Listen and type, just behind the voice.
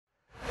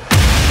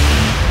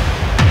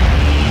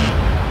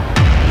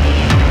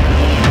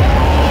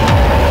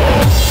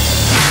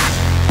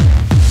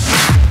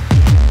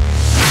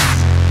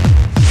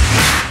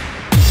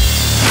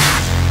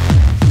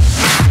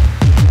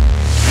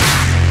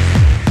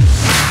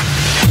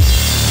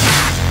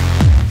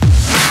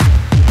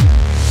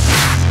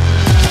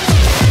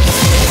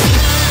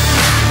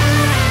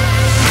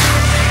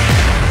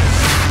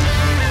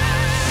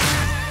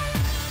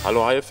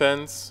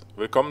Haie-Fans,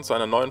 willkommen zu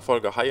einer neuen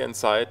Folge Haie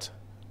Inside.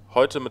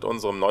 Heute mit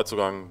unserem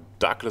Neuzugang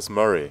Douglas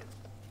Murray.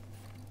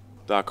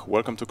 Doug,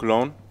 welcome to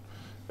Cologne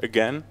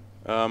again.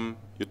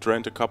 You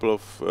trained a couple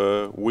of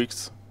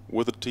weeks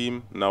with the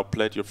team, now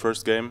played your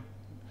first game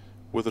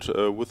with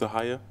the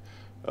Haie.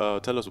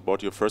 Tell us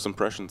about your first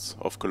impressions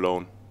of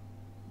Cologne.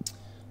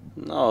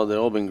 No, they've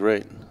all been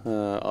great.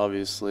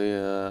 Obviously,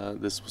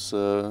 this was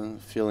a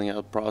feeling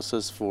out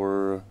process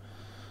for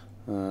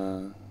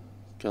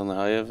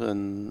Haie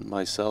and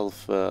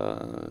myself,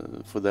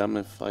 for them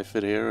if I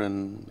fit here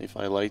and if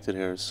I liked it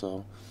here.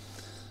 So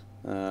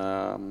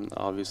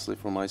obviously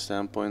from my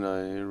standpoint,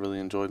 I really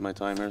enjoyed my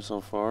time here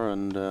so far,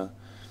 and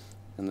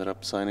ended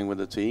up signing with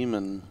the team,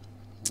 and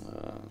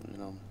you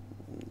know,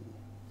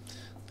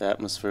 the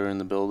atmosphere in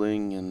the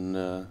building, and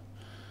a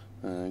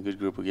good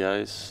group of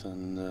guys,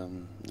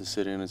 and the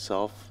city in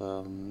itself.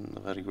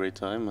 I've had a great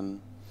time,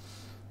 and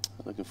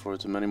looking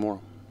forward to many more.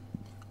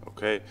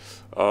 Okay,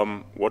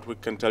 what we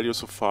can tell you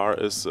so far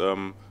is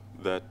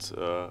that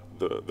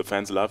the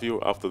fans love you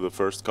after the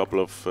first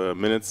couple of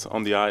minutes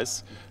on the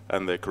ice,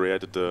 and they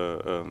created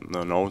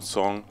an own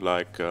song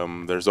like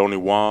 "There's Only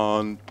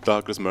One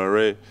Douglas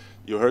Murray."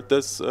 You heard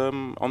this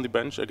on the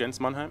bench against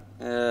Mannheim?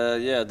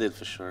 Yeah, I did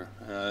for sure.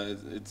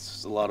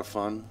 It's a lot of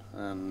fun,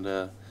 and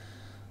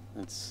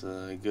it's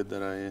good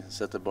that I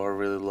set the bar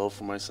really low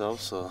for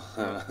myself. So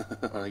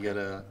I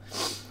gotta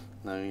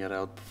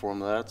outperform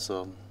that.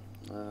 So.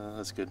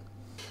 That's good.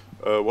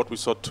 What we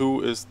saw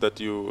too is that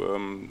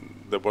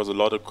there was a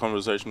lot of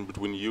conversation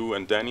between you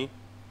and Danny,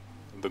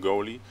 the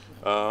goalie.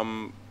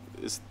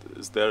 Is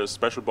there a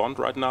special bond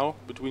right now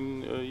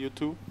between you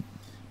two?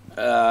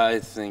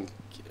 I think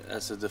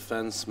as a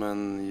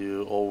defenseman,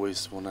 you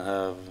always want to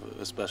have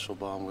a special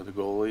bond with the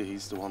goalie.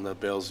 He's the one that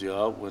bails you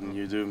out when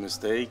you do a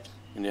mistake.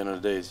 In the end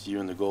of the day, it's you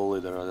and the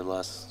goalie that are the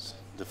last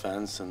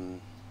defense, and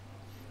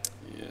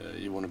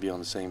you want to be on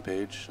the same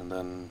page. And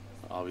then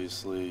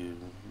obviously you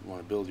want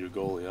to build your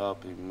goalie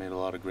up. He made a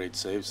lot of great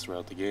saves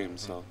throughout the game,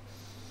 so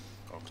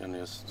can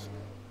just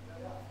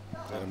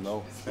let him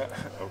know.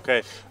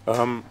 Okay.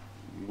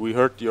 We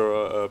heard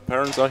your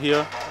parents are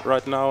here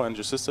right now, and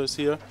your sister is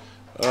here.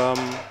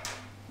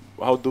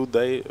 How do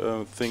they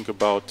think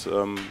about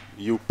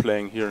you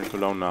playing here in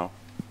Cologne now?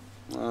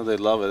 They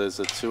love it. It's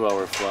a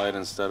 2-hour flight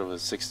instead of a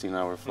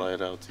 16-hour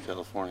flight out to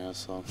California,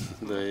 so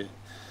they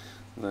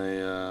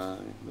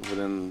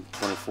within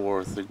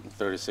 24,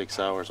 36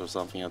 hours or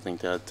something, I think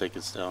they had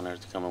tickets down there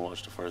to come and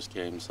watch the first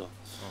game. So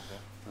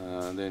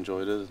they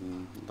enjoyed it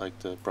and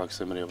liked the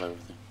proximity of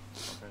everything.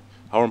 Okay.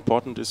 How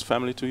important is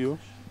family to you?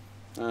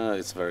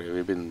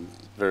 We've been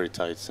very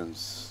tight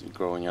since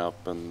growing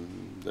up, and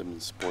they've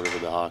been supportive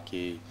of the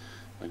hockey.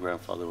 My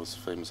grandfather was a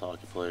famous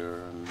hockey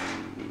player, and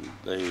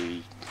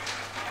they.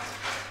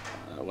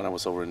 When I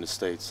was over in the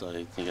States,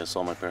 I think I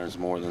saw my parents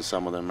more than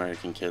some of the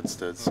American kids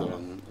did.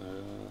 So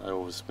I've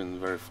always been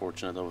very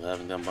fortunate of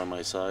having them by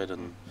my side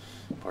and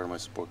part of my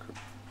support group.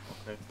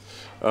 Okay.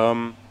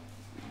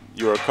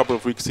 You're a couple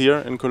of weeks here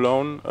in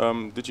Cologne.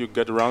 Did you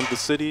get around the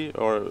city,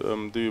 or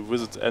do you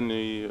visit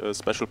any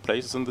special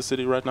places in the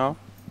city right now?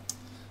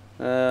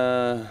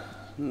 I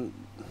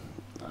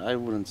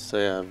wouldn't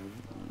say I've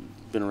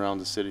been around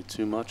the city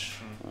too much.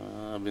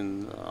 I've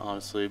been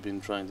honestly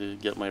trying to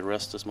get my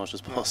rest as much as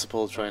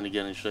possible, trying to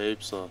get in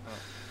shape. So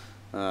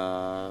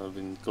I've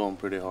been going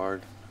pretty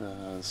hard.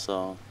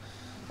 So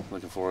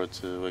looking forward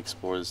to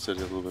explore the city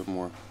a little bit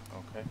more.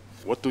 Okay.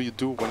 What do you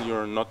do when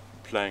you're not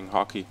playing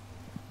hockey?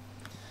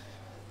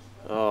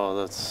 Oh,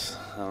 I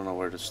don't know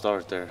where to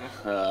start there.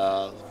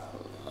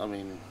 I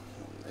mean,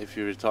 if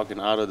you're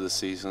talking out of the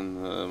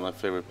season, my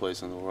favorite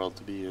place in the world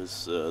to be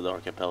is the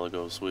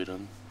archipelago of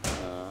Sweden.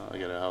 I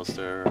got a house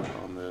there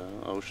on the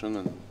ocean,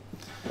 and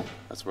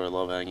that's where I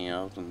love hanging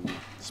out and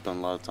spend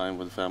a lot of time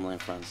with family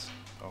and friends.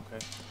 Okay.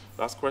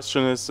 Last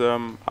question is,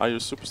 are you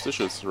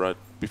superstitious right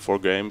before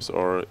games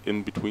or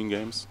in between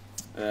games?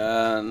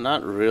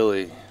 Not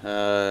really.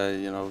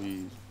 You know,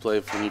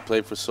 when you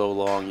play for so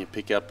long, you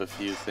pick up a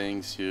few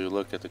things. You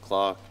look at the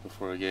clock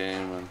before a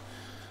game, and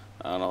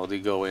I don't know, they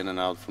go in and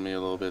out for me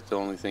a little bit. The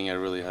only thing I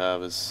really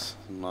have is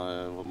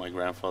what my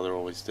grandfather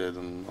always did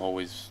and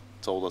always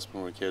told us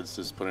when we were kids,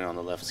 just put it on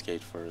the left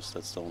skate first.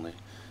 That's the only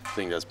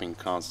thing that's been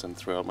constant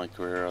throughout my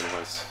career.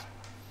 Otherwise,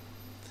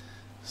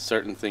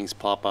 certain things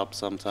pop up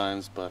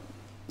sometimes, but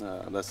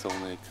that's the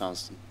only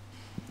constant.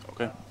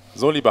 Okay.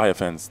 So, liebe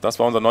Haie-Fans, das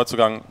war unser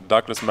Neuzugang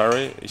Douglas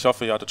Murray. Ich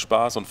hoffe, ihr hattet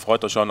Spaß und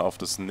freut euch schon auf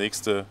das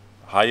nächste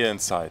Haie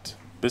Inside.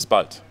 Bis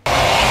bald.